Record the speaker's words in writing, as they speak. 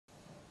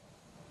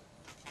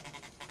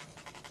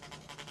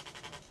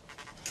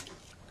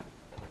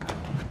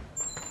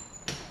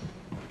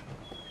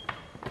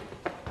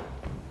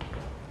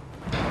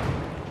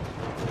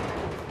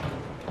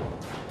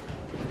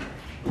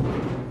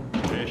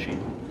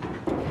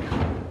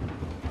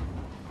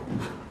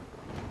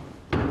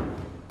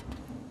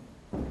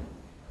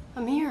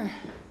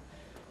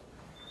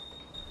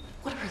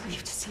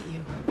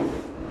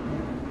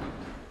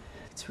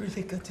It's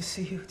really good to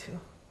see you too.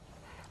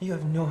 You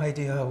have no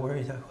idea how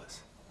worried I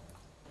was.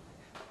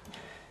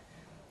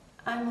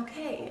 I'm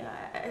okay,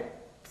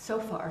 so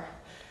far.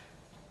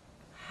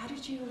 How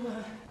did you,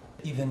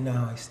 Even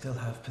now, I still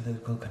have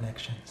political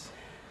connections.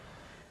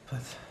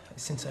 But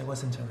since I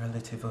wasn't a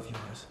relative of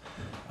yours,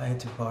 I had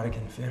to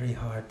bargain very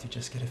hard to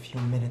just get a few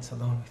minutes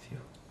alone with you.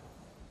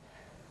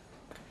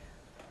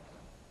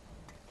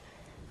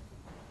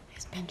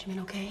 Is Benjamin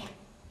okay?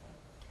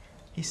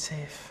 He's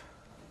safe.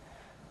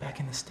 Back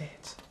in the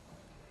States.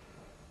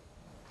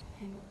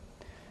 And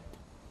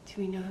do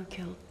we know who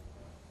killed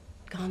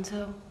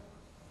Gonzo?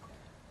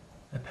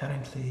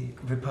 Apparently,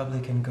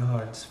 Republican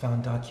guards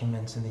found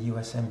documents in the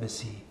U.S.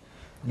 Embassy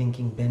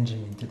linking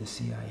Benjamin to the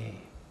CIA.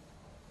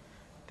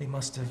 They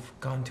must have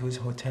gone to his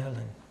hotel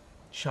and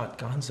shot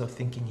Gonzo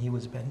thinking he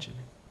was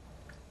Benjamin.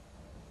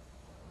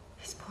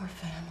 His poor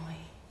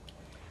family.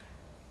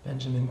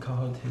 Benjamin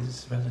called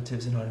his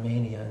relatives in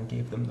Armenia and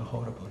gave them the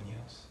horrible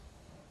news.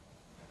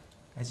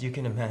 As you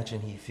can imagine,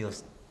 he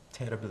feels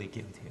terribly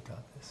guilty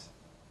about this.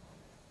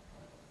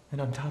 And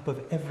on top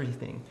of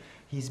everything,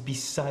 he's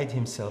beside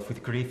himself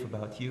with grief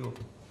about you.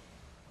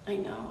 I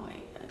know.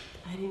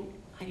 I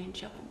didn't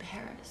jump in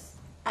Paris.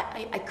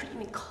 I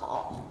couldn't even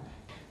call.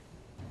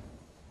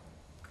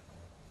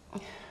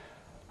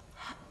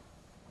 How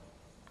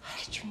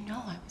did you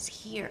know I was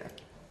here?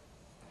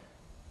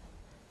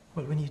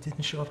 Well, when you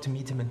didn't show up to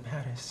meet him in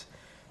Paris,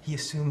 he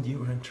assumed you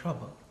were in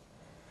trouble.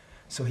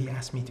 So he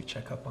asked me to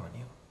check up on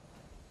you.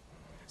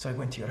 So I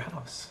went to your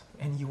house,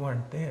 and you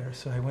weren't there,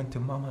 so I went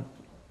to Maman.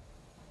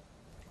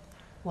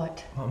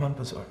 What? Maman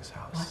Bazorg's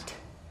house. What?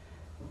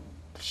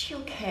 Is she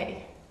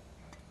okay?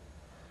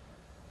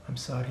 I'm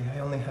sorry, I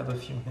only have a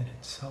few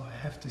minutes, so I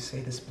have to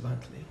say this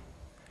bluntly.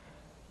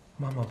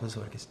 Mama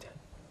Bazorg is dead.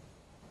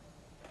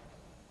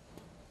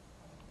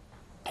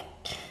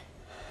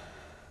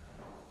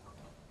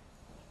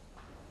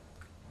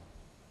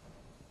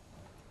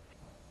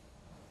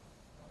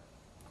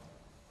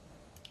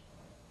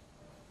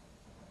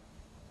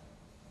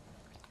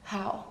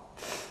 How?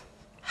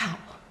 How?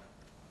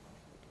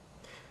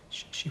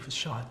 She was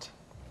shot.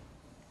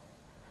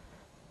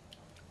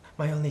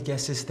 My only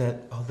guess is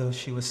that although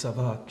she was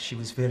Savak, she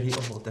was very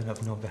old and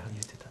of no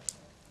value to them.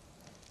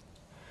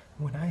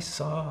 When I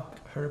saw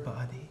her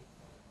body,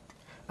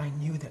 I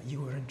knew that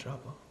you were in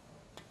trouble.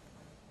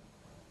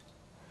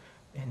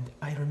 And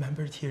I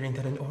remembered hearing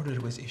that an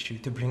order was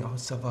issued to bring all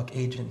Savak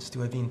agents to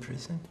Evin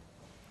Prison.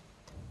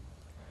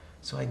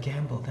 So I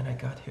gambled and I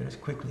got here as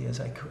quickly as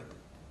I could.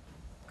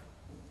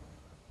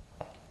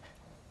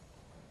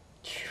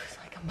 She was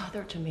like a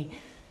mother to me.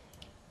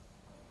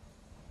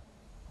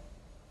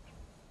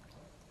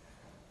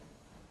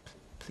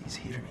 Please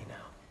hear me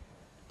now.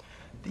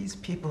 These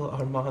people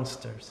are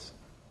monsters.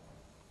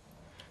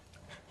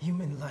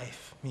 Human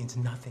life means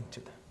nothing to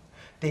them.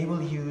 They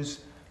will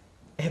use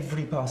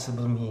every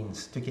possible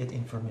means to get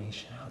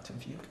information out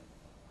of you.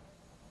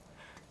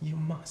 You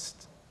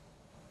must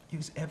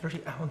use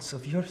every ounce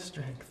of your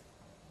strength,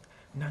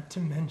 not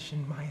to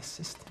mention my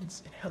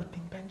assistance in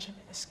helping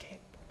Benjamin escape,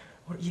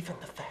 or even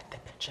the fact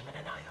that Benjamin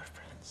and I are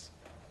friends.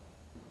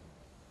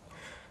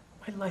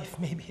 My life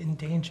may be in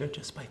danger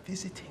just by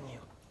visiting you.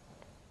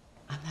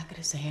 I'm not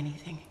gonna say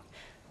anything.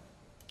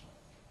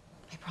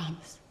 I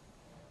promise.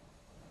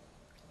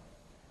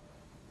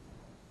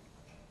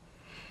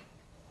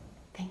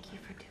 Thank you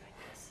for doing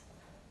this.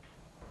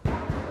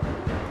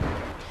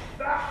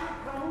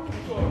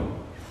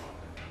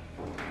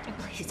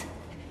 Please.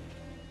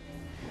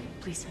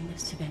 Please send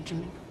this to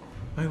Benjamin.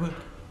 I will.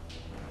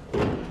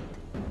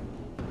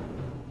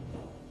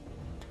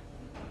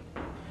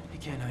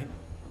 Again,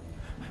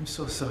 I'm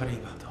so sorry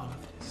about all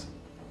of this.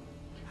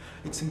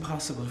 It's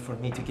impossible for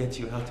me to get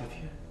you out of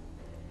here.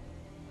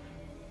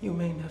 You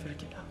may never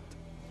get out.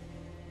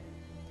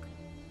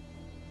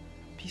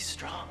 Be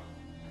strong.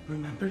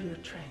 Remember your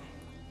training.